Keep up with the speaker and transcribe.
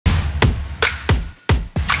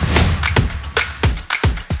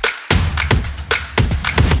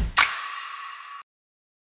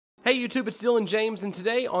Hey YouTube, it's Dillon James, and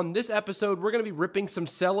today on this episode, we're going to be ripping some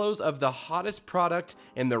cellos of the hottest product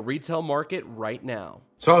in the retail market right now.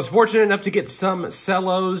 So I was fortunate enough to get some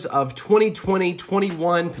cellos of 2020-21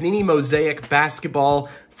 Panini Mosaic Basketball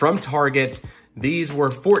from Target. These were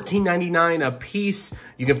 $14.99 a piece.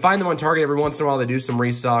 You can find them on Target every once in a while. They do some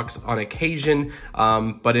restocks on occasion,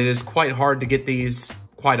 but it is quite hard to get these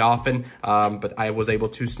quite often, but I was able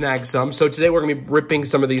to snag some. So today we're going to be ripping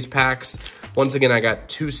some of these packs. Once again, I got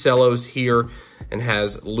two cellos here and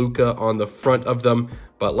has Luka on the front of them.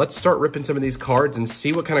 But let's start ripping some of these cards and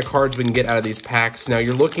see what kind of cards we can get out of these packs. Now,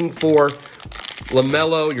 you're looking for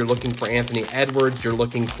LaMelo, you're looking for Anthony Edwards, you're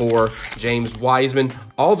looking for James Wiseman,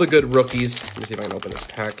 all the good rookies. Let me see if I can open this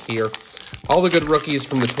pack here. All the good rookies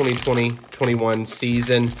from the 2020-21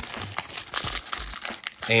 season.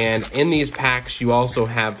 And in these packs, you also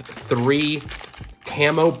have 3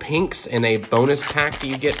 camo pinks and a bonus pack that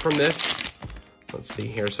you get from this. Let's see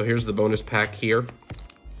here. So here's the bonus pack here.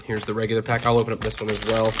 Here's the regular pack. I'll open up this one as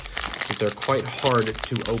well, since they're quite hard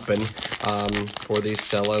to open for these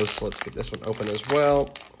cellos. So let's get this one open as well.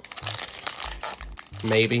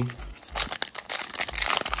 Maybe.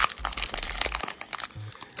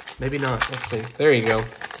 Maybe not. Let's see. There you go.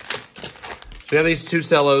 So we have these two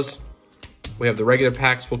cellos. We have the regular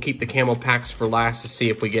packs. We'll keep the camo packs for last to see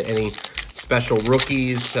if we get any special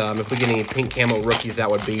rookies. If we get any pink camo rookies,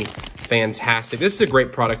 that would be fantastic. This is a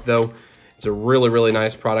great product, though. It's a really, really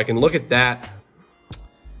nice product. And look at that.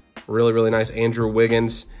 Really, really nice Andrew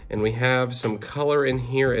Wiggins. And we have some color in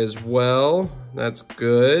here as well. That's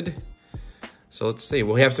good. So let's see.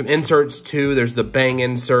 We have some inserts, too. There's the bang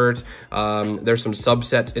insert. There's some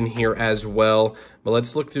subsets in here as well. But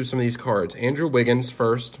let's look through some of these cards. Andrew Wiggins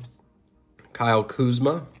first. Kyle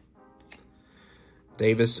Kuzma,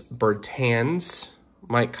 Davis Bertans,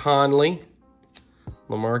 Mike Conley,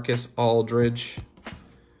 LaMarcus Aldridge,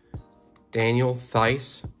 Daniel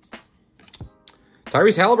Theis,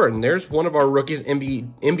 Tyrese Halliburton. There's one of our rookies,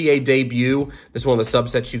 NBA debut. This is one of the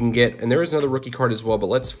subsets you can get. And there is another rookie card as well, but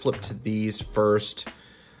let's flip to these first.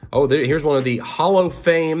 Oh, here's one of the Hall of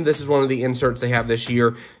Fame. This is one of the inserts they have this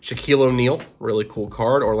year. Shaquille O'Neal, really cool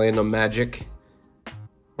card. Orlando Magic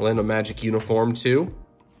uniform, too.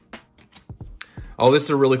 Oh, this is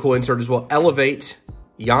a really cool insert as well. Elevate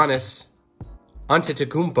Giannis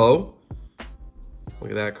Antetokounmpo. Look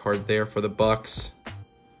at that card there for the Bucks.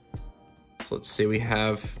 So let's see. We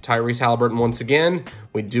have Tyrese Halliburton once again.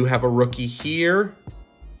 We do have a rookie here.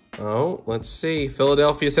 Oh, let's see.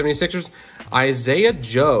 Philadelphia 76ers. Isaiah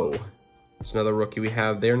Joe. That's another rookie we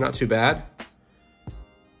have there. Not too bad.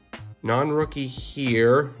 Non-rookie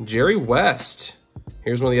here. Jerry West.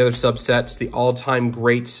 Here's one of the other subsets, the all-time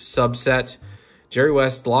great subset. Jerry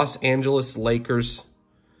West, Los Angeles Lakers.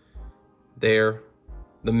 There.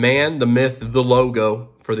 The man, the myth, the logo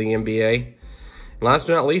for the NBA. And last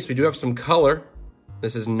but not least, we do have some color.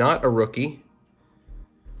 This is not a rookie.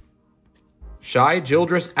 Shai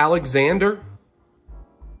Gilgeous-Alexander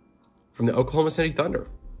from the Oklahoma City Thunder.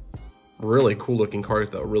 Really cool looking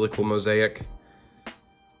card, though. Really cool mosaic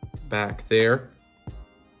back there.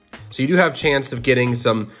 So you do have a chance of getting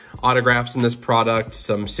some autographs in this product,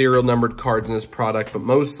 some serial numbered cards in this product, but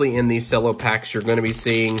mostly in these cello packs, you're going to be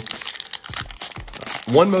seeing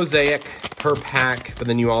one mosaic per pack, but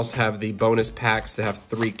then you also have the bonus packs that have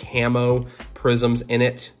 3 camo prisms in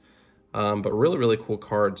it. But really, really cool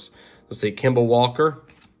cards. Let's see, Kemba Walker,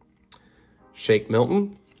 Shake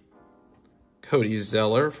Milton, Cody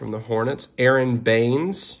Zeller from the Hornets, Aaron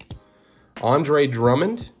Baines, Andre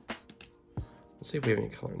Drummond. Let's see if we have any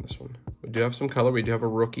color in this one. We do have some color. We do have a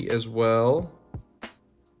rookie as well.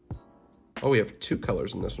 Oh, we have 2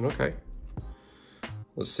 colors in this one. Okay.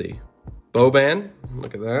 Let's see. Boban.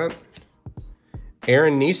 Look at that.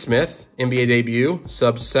 Aaron Nesmith, NBA debut,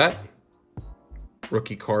 subset.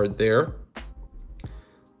 Rookie card there.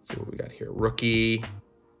 Let's see what we got here. Rookie.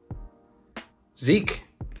 Zeke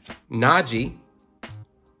Naji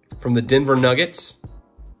from the Denver Nuggets.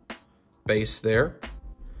 Base there.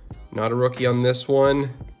 Not a rookie on this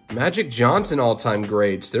one. Magic Johnson all-time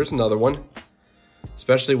grades. There's another one.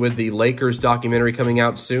 Especially with the Lakers documentary coming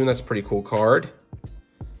out soon. That's a pretty cool card.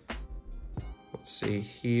 Let's see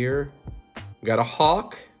here. We got a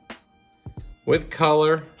Hawk with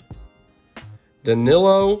color.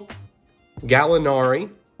 Danilo Gallinari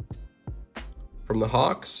from the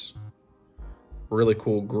Hawks. Really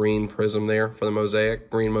cool green prism there for the mosaic.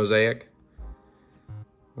 Green mosaic.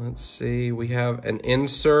 Let's see, we have an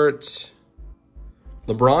insert.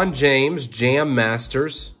 LeBron James, Jam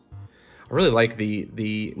Masters. I really like the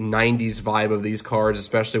 90s vibe of these cards,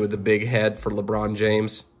 especially with the big head for LeBron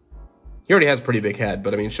James. He already has a pretty big head,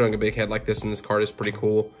 but I mean, showing a big head like this in this card is pretty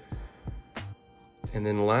cool. And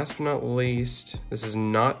then last but not least, this is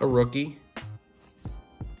not a rookie.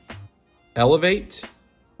 Elevate,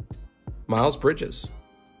 Miles Bridges,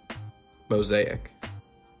 Mosaic.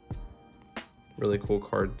 Really cool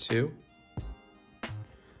card too.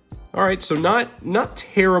 All right, so not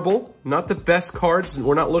terrible, not the best cards.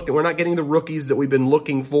 We're not getting the rookies that we've been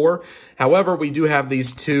looking for. However, we do have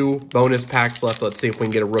these 2 bonus packs left. Let's see if we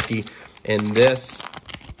can get a rookie in this.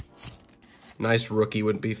 Nice rookie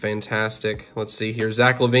would be fantastic. Let's see here,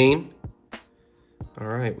 Zach LaVine. All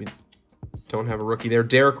right, we don't have a rookie there.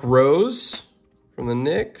 Derrick Rose from the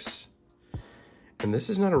Knicks. And this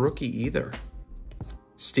is not a rookie either.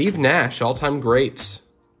 Steve Nash, all-time greats.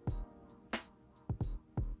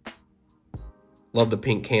 Love the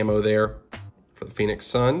pink camo there for the Phoenix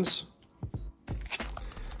Suns.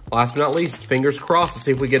 Last but not least, fingers crossed. Let's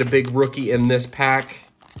see if we get a big rookie in this pack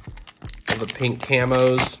of the pink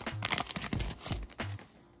camos.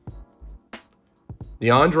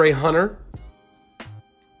 DeAndre Hunter.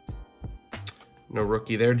 No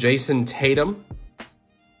rookie there. Jason Tatum.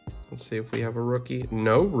 Let's see if we have a rookie.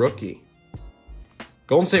 No rookie.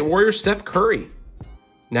 Golden State Warriors, Steph Curry.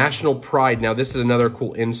 National Pride. Now, this is another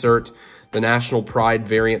cool insert. The National Pride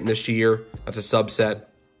variant this year. That's a subset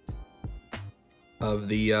of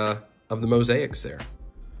the Mosaics there.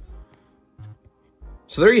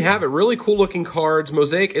 So there you have it. Really cool looking cards.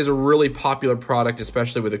 Mosaic is a really popular product,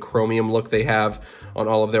 especially with the chromium look they have on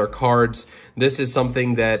all of their cards. This is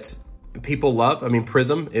something that people love. I mean,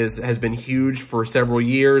 Prism has been huge for several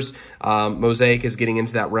years. Mosaic is getting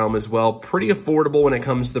into that realm as well. Pretty affordable when it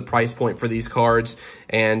comes to the price point for these cards,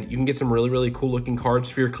 and you can get some really, really cool looking cards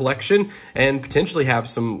for your collection and potentially have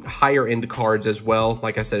some higher end cards as well.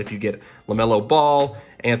 Like I said, if you get LaMelo Ball,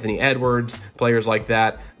 Anthony Edwards, players like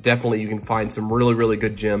that, definitely you can find some really, really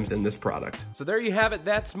good gems in this product. So there you have it.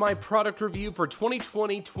 That's my product review for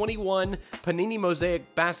 2020-21 Panini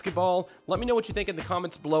Mosaic Basketball. Let me know what you think in the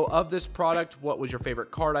comments below of this product. What was your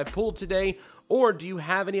favorite card I pulled today? Or do you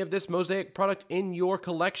have any of this Mosaic product in your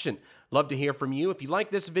collection? Love to hear from you. If you like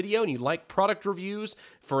this video and you like product reviews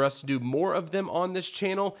for us to do more of them on this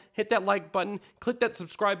channel, hit that like button, click that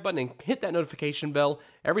subscribe button, and hit that notification bell.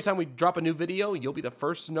 Every time we drop a new video, you'll be the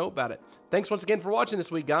first to know about it. Thanks once again for watching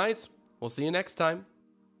this week, guys. We'll see you next time.